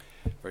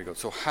Very good.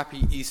 So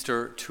happy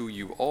Easter to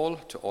you all,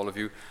 to all of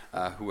you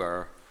who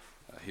are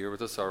here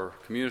with us, our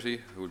community,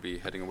 who will be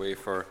heading away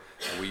for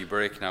a wee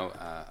break now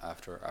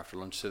after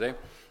lunch today.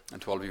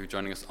 And to all of you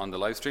joining us on the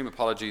live stream,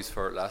 apologies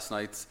for last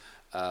night's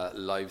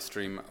live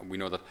stream. We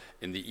know that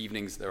in the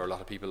evenings there are a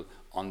lot of people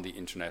on the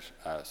internet,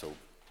 so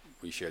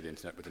we share the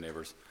internet with the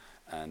neighbours.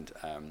 And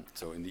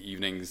so in the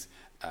evenings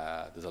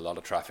there's a lot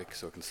of traffic,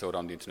 so it can slow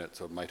down the internet,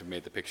 so it might have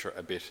made the picture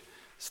a bit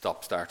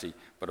stop-starty,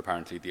 but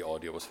apparently the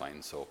audio was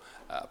fine, so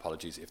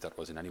apologies if that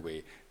was in any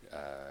way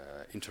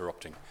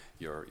interrupting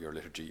your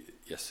liturgy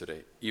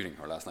yesterday evening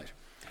or last night.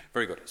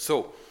 Very good.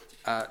 So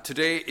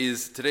today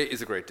is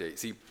a great day.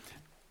 See,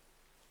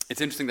 it's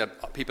interesting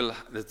that people,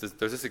 there's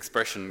this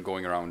expression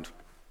going around,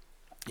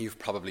 you've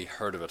probably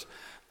heard of it,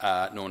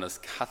 known as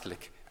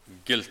Catholic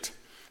guilt.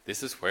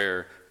 This is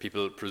where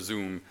people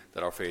presume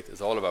that our faith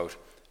is all about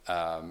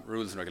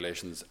rules and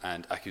regulations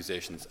and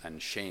accusations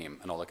and shame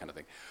and all that kind of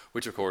thing,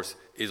 which of course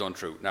is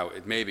untrue. Now,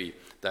 it may be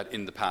that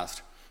in the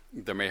past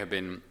there may have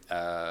been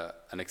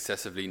an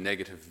excessively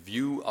negative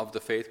view of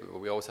the faith, but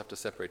we always have to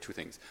separate two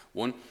things.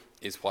 One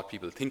is what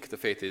people think the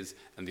faith is,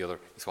 and the other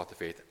is what the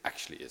faith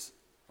actually is.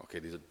 Okay,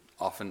 these are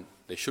often,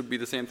 they should be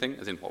the same thing,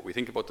 as in what we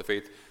think about the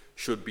faith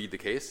should be the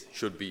case,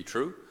 should be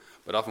true,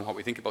 but often what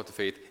we think about the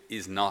faith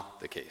is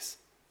not the case.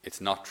 It's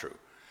not true.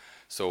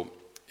 So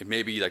it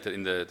may be like that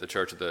in the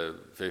church of the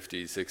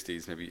 50s,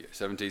 60s, maybe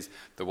 70s,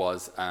 there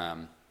was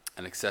an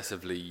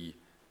excessively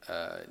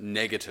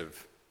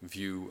negative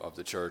view of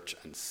the church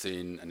and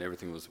sin, and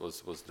everything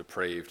was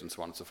depraved and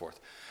so on and so forth.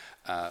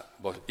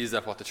 But is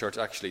that what the church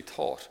actually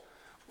taught?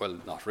 Well,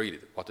 not really.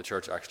 What the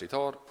church actually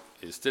taught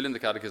is still in the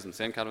catechism,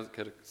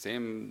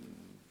 same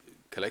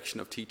collection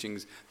of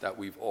teachings that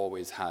we've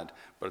always had.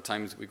 But at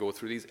times we go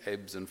through these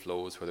ebbs and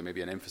flows where there may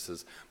be an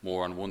emphasis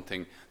more on one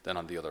thing than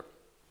on the other.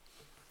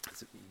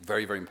 It's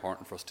very, very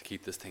important for us to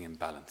keep this thing in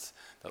balance,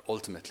 that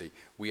ultimately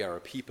we are a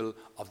people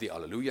of the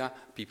Alleluia,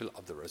 people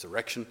of the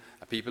resurrection,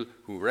 a people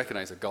who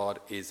recognize that God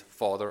is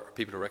Father, a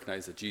people who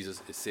recognize that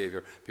Jesus is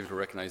Saviour, people who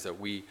recognize that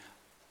we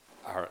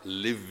are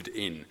lived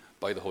in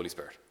by the Holy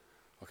Spirit.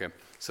 Okay,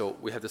 so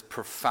we have this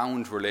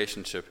profound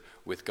relationship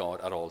with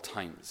God at all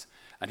times.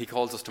 And he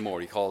calls us to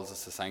more. He calls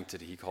us to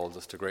sanctity. He calls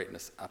us to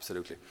greatness,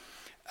 absolutely.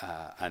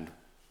 And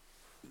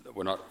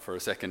we're not for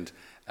a second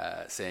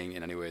saying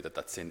in any way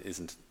that sin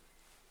isn't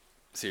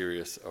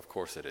serious. Of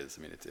course it is.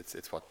 I mean,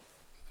 it's what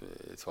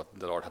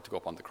the Lord had to go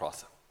up on the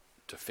cross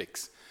to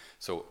fix.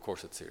 So of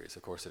course it's serious.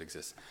 Of course it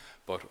exists.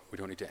 But we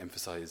don't need to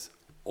emphasize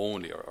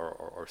only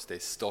or stay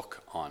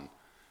stuck on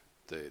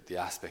the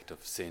aspect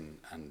of sin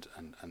and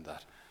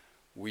that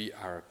we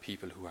are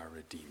people who are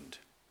redeemed.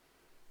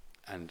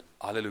 And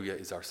Alleluia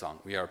is our song.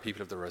 We are a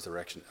people of the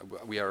resurrection.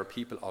 We are a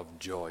people of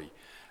joy.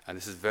 And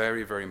this is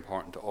very, very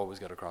important to always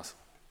get across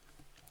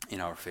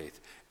in our faith,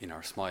 in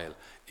our smile,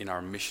 in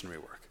our missionary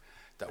work,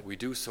 that we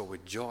do so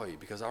with joy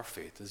because our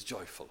faith is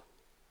joyful.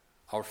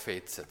 Our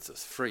faith sets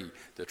us free.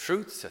 The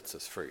truth sets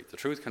us free. The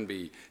truth can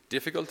be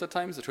difficult at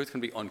times. The truth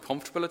can be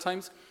uncomfortable at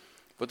times.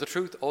 But the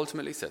truth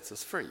ultimately sets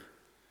us free.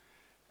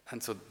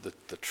 And so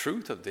the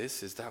truth of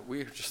this is that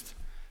we're just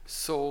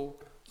so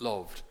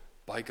loved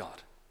by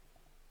God.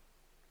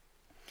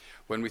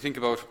 When we think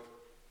about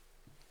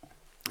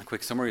a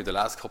quick summary of the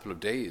last couple of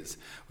days,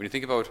 when you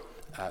think about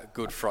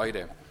Good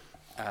Friday,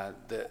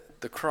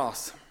 the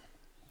cross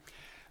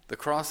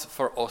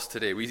for us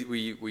today,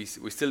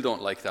 we still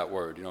don't like that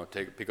word. You know,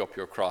 pick up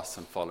your cross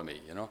and follow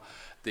me. You know,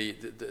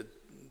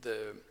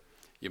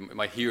 you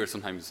might hear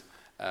sometimes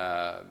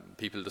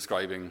people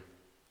describing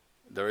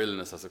their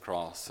illness as a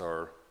cross,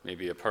 or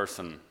maybe a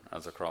person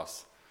as a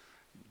cross.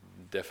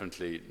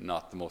 Definitely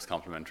not the most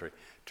complimentary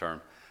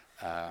term,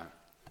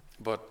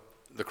 but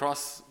the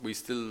cross, we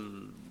still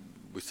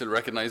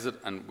recognize it,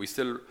 and we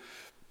still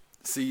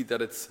see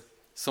that it's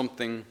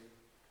something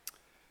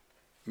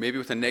maybe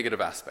with a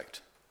negative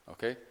aspect.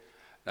 Okay,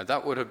 now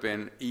that would have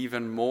been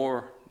even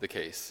more the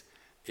case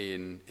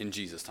in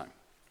Jesus' time.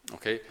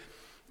 Okay,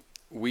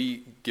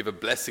 we give a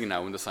blessing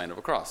now in the sign of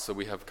a cross, so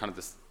we have kind of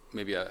this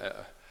maybe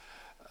a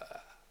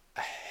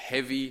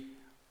heavy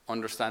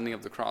understanding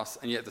of the cross,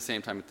 and yet at the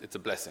same time it's a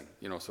blessing.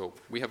 You know, so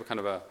we have a kind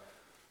of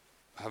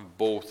have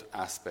both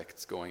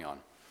aspects going on.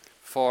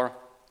 For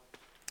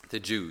the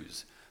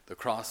Jews, the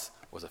cross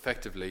was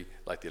effectively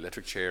like the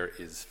electric chair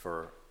is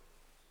for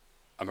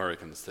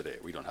Americans today.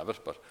 We don't have it,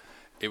 but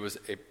it was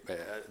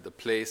the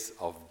place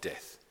of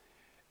death.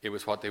 It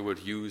was what they would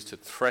use to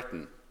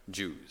threaten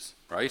Jews,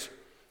 right?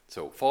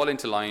 So fall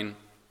into line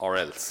or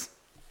else.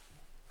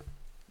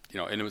 You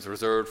know, and it was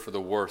reserved for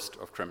the worst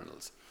of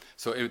criminals.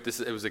 So it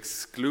was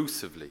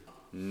exclusively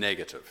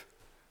negative,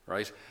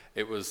 right?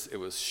 It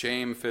was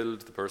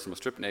shame-filled. The person was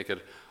stripped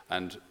naked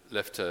and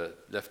left to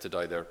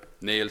die there,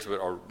 nailed to it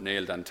or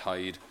nailed and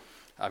tied,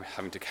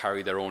 having to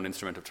carry their own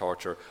instrument of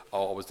torture,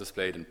 always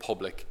displayed in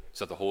public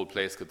so that the whole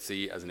place could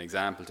see as an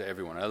example to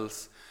everyone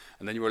else.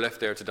 And then you were left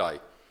there to die.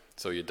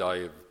 So you die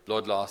of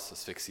blood loss,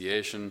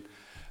 asphyxiation,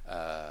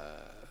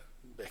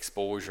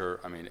 exposure.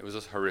 I mean, it was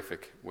a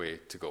horrific way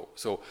to go.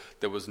 So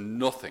there was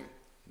nothing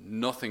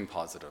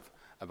positive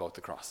about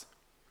the cross.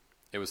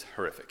 It was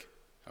horrific.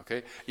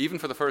 Okay? Even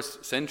for the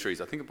first centuries,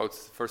 I think about the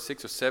first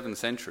 6 or 7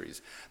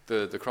 centuries,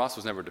 the cross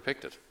was never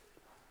depicted.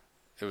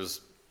 It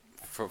was,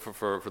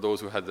 for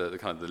those who had the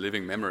kind of the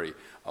living memory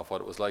of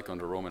what it was like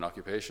under Roman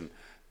occupation,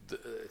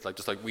 it's like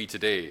just like we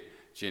today,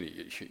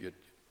 Jeannie,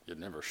 you'd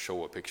never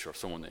show a picture of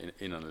someone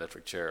in an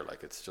electric chair.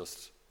 Like, it's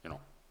just,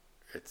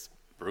 it's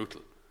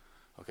brutal.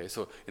 Okay,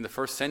 so in the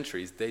first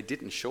centuries, they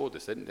didn't show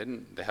this. They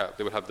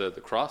would have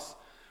the cross,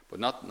 but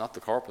not the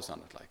corpus on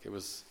it. Like, it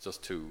was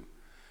just too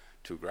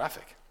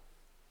graphic.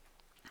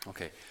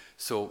 Okay,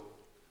 so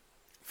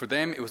for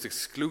them, it was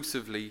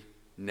exclusively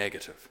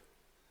negative.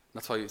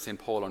 That's why St.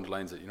 Paul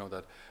underlines it,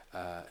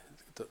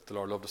 that the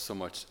Lord loved us so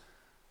much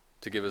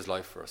to give his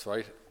life for us,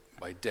 right?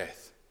 By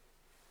death.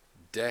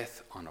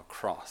 Death on a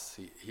cross.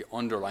 He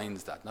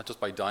underlines that, not just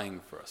by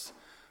dying for us,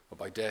 but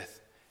by death.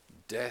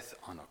 Death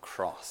on a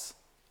cross,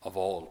 of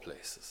all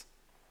places.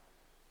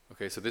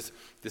 Okay, so this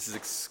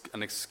is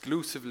an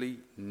exclusively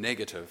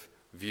negative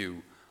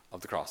view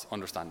of the cross,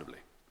 understandably.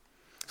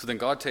 So then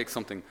God takes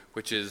something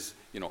which is,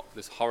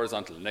 this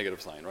horizontal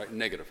negative sign, right?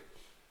 Negative,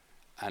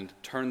 and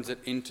turns it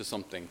into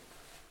something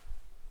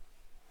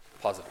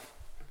positive.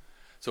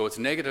 So it's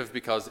negative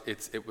because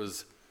it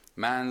was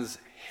man's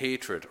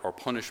hatred or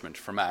punishment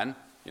for man,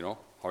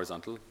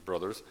 horizontal,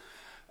 brothers,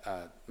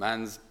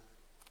 man's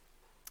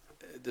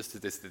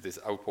this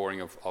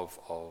outpouring of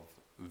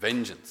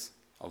vengeance,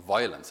 of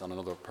violence on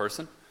another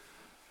person,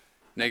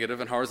 negative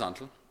and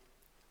horizontal.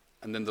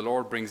 And then the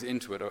Lord brings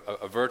into it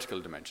a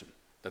vertical dimension,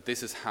 that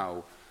this is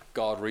how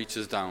God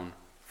reaches down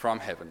from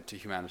heaven to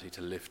humanity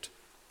to lift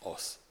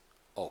us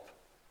up.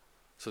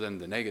 So then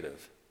the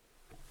negative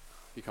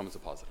becomes a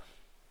positive.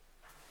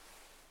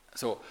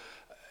 So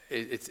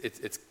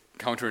it's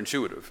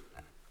counterintuitive,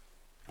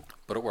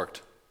 but it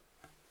worked.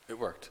 It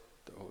worked.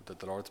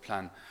 The Lord's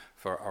plan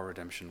for our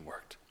redemption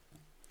worked.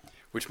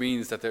 Which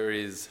means that there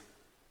is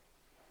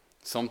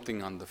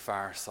something on the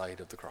far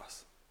side of the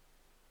cross.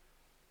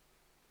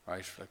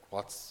 Right? Like,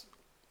 what's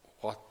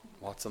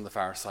on the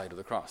far side of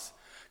the cross?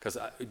 Because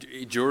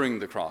during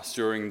the cross,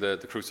 during the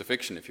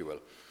crucifixion, if you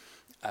will,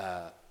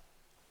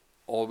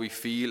 all we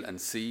feel and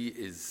see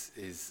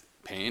is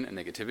pain and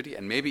negativity,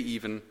 and maybe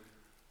even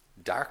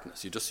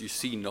darkness. You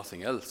see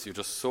nothing else. You're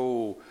just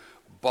so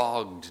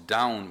bogged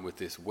down with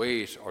this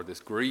weight or this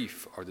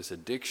grief or this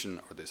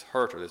addiction or this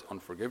hurt or this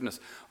unforgiveness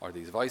or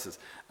these vices,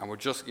 and we're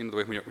just, the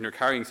way when you're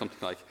carrying something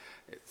like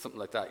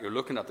that, you're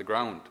looking at the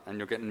ground and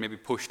you're getting maybe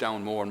pushed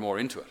down more and more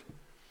into it.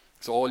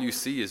 So all you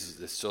see is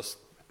just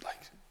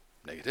like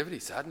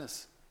negativity,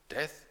 sadness,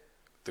 death,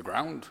 the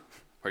ground,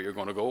 where you're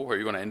going to go, where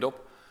you're going to end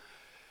up,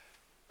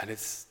 and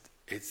it's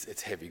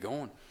heavy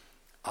going.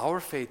 Our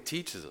faith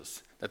teaches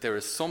us that there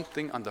is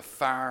something on the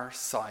far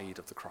side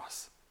of the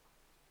cross.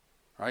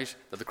 Right?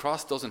 That the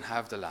cross doesn't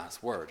have the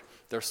last word.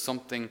 There's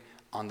something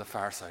on the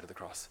far side of the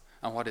cross.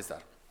 And what is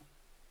that?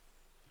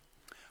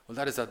 Well,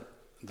 that is that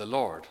the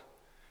Lord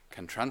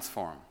can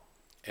transform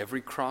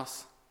every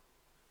cross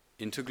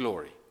into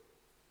glory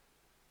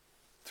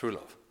through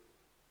love.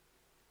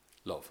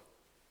 Love.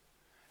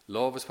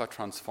 Love is what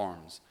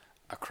transforms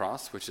a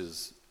cross, which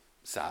is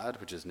sad,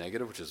 which is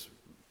negative, which is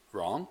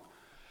wrong,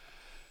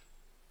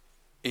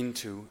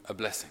 into a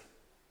blessing.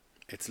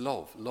 It's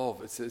love.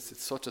 Love. It's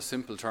such a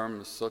simple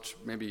term, such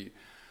maybe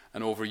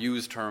an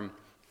overused term,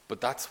 but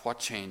that's what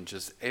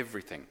changes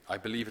everything. I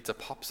believe it's a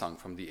pop song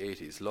from the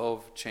 80s.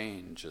 Love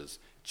changes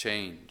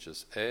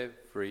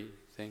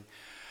everything.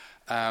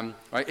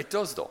 Right? It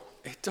does, though.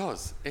 It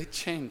does. It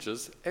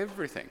changes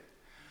everything.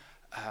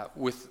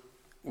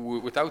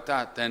 Without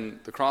that, then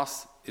the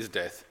cross is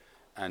death,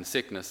 and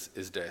sickness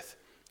is death,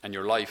 and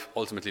your life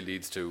ultimately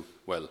leads to,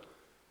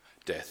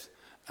 death.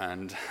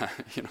 And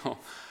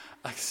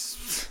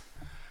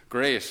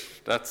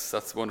great,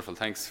 that's wonderful.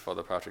 Thanks,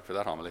 Father Patrick, for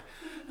that homily.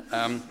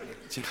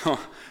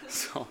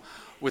 So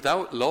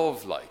without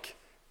love,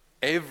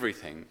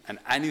 everything and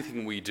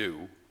anything we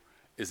do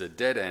is a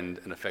dead end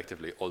and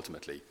effectively,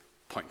 ultimately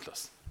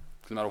pointless.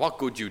 No matter what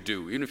good you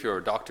do, even if you're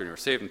a doctor and you're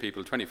saving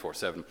people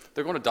 24/7,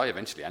 they're going to die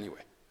eventually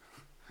anyway,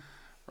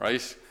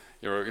 right?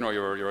 You're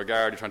a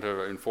guard. You're trying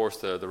to enforce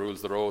the rules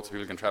of the road so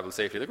people can travel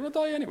safely. They're going to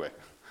die anyway.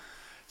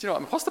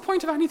 What's the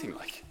point of anything?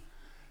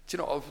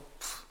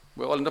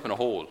 We'll end up in a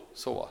hole.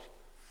 So what?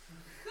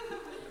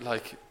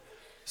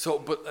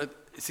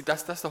 See,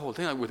 that's the whole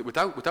thing.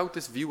 Without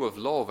this view of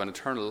love and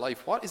eternal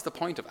life, what is the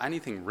point of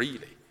anything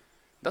really?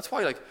 That's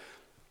why,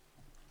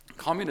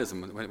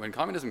 communism. When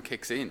communism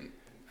kicks in,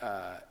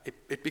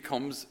 it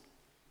becomes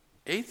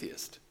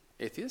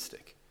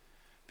atheistic,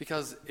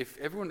 because if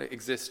everyone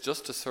exists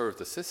just to serve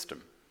the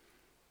system,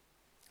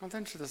 well,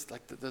 then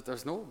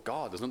there's no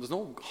God. There's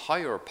no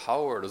higher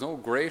power. There's no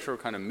greater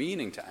kind of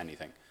meaning to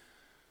anything.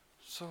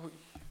 So,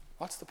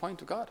 what's the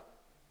point of God?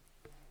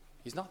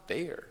 He's not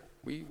there.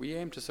 We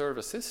aim to serve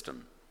a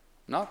system,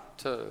 not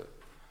to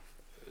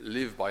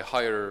live by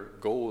higher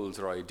goals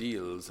or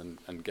ideals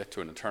and get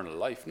to an eternal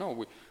life.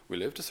 No, we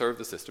live to serve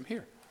the system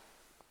here.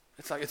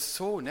 It's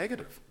so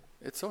negative.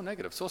 It's so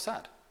negative, so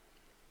sad.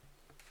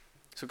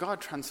 So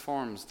God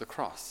transforms the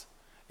cross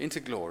into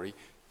glory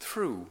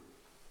through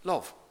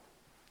love.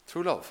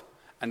 Through love.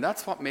 And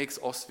that's what makes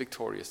us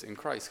victorious in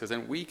Christ, because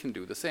then we can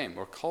do the same.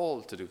 We're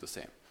called to do the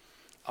same.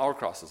 Our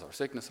crosses, our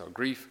sickness, our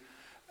grief,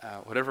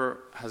 whatever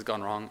has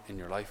gone wrong in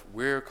your life,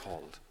 we're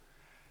called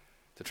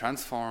to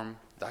transform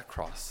that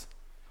cross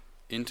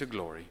into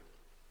glory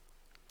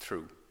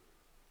through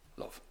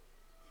love.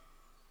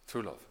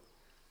 Through love.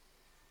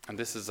 And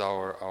this is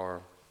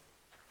our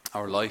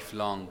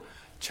lifelong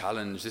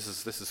challenge. This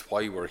is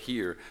why we're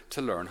here,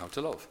 to learn how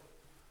to love.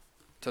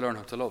 To learn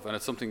how to love. And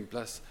it's something,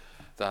 bless,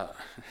 that,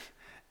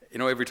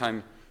 every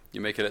time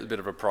you make a little bit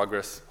of a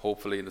progress,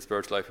 hopefully, in the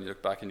spiritual life, and you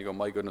look back and you go,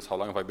 my goodness, how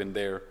long have I been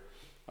there?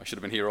 I should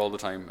have been here all the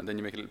time. And then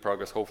you make a little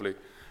progress, hopefully,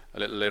 a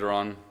little later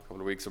on, a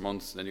couple of weeks or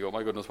months, and then you go,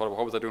 my goodness, what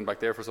was I doing back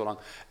there for so long?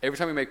 Every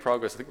time we make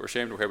progress, I think we're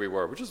ashamed of where we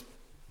were, which is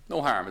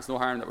no harm. It's no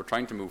harm that we're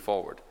trying to move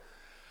forward.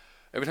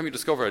 Every time you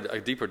discover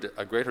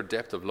a greater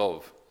depth of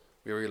love,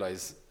 we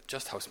realize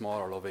just how small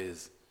our love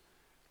is,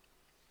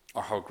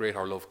 or how great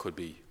our love could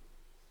be.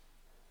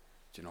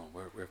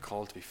 We're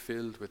called to be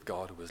filled with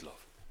God who is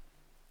love.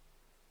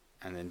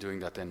 And in doing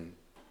that, then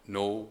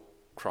no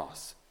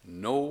cross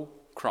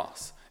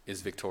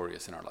is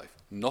victorious in our life.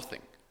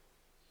 Nothing.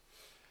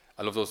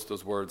 I love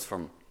those words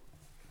from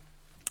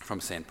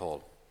St.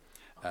 Paul.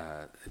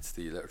 It's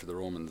the letter to the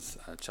Romans,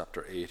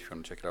 chapter 8. If you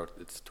want to check it out,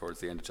 it's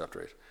towards the end of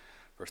chapter 8,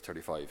 verse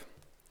 35.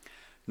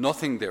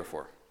 Nothing,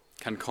 therefore,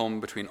 can come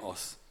between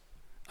us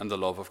and the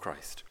love of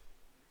Christ.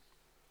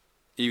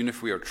 Even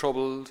if we are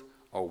troubled,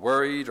 or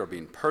worried, or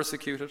being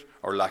persecuted,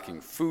 or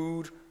lacking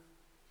food,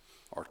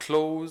 or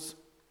clothes,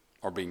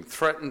 or being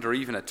threatened, or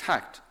even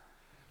attacked,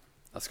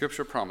 as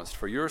Scripture promised,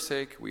 for your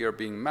sake we are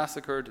being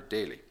massacred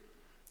daily,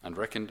 and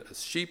reckoned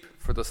as sheep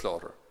for the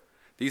slaughter.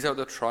 These are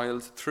the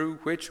trials through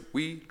which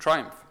we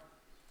triumph,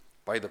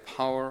 by the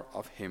power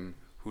of him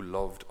who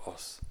loved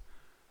us.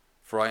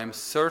 For I am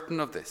certain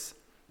of this,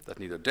 that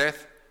neither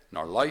death,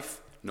 nor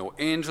life, no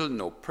angel,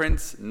 no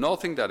prince,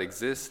 nothing that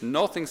exists,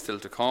 nothing still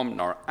to come,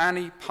 nor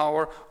any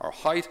power, or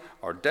height,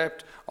 or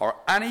depth, or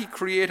any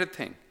created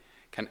thing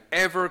can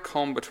ever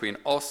come between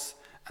us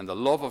and the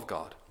love of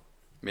God,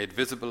 made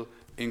visible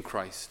in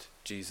Christ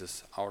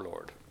Jesus our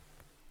Lord.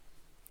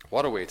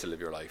 What a way to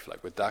live your life,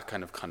 like, with that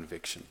kind of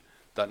conviction,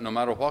 that no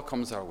matter what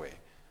comes our way,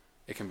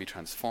 it can be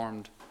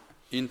transformed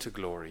into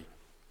glory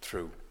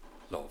through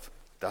love.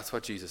 That's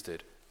what Jesus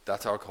did.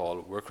 That's our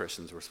call. We're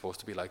Christians. We're supposed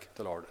to be like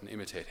the Lord and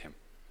imitate him.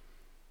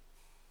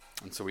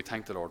 And so we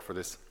thank the Lord for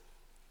this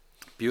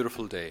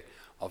beautiful day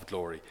of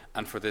glory,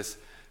 and for this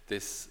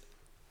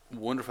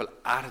wonderful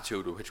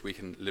attitude with which we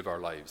can live our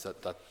lives,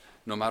 that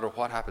no matter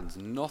what happens,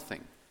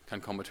 nothing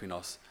can come between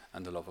us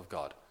and the love of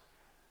God.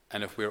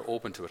 And if we're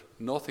open to it,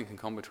 nothing can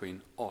come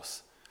between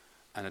us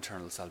and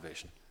eternal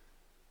salvation.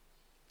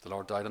 The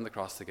Lord died on the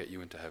cross to get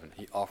you into heaven.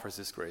 He offers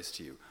this grace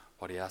to you.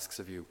 What he asks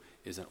of you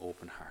is an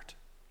open heart.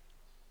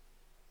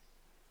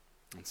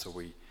 And so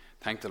we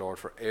thank the Lord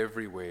for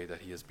every way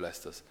that he has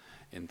blessed us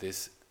in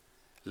this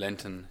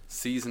Lenten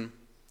season,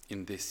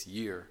 in this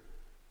year,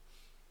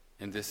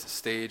 in this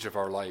stage of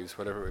our lives,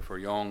 whatever, if we're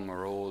young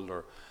or old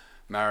or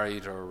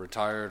married or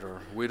retired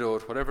or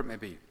widowed, whatever it may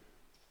be.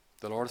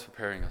 The Lord is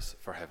preparing us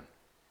for heaven.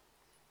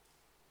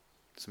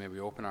 So may we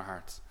open our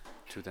hearts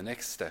to the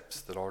next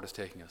steps the Lord is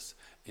taking us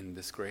in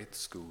this great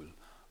school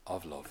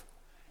of love.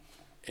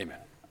 Amen.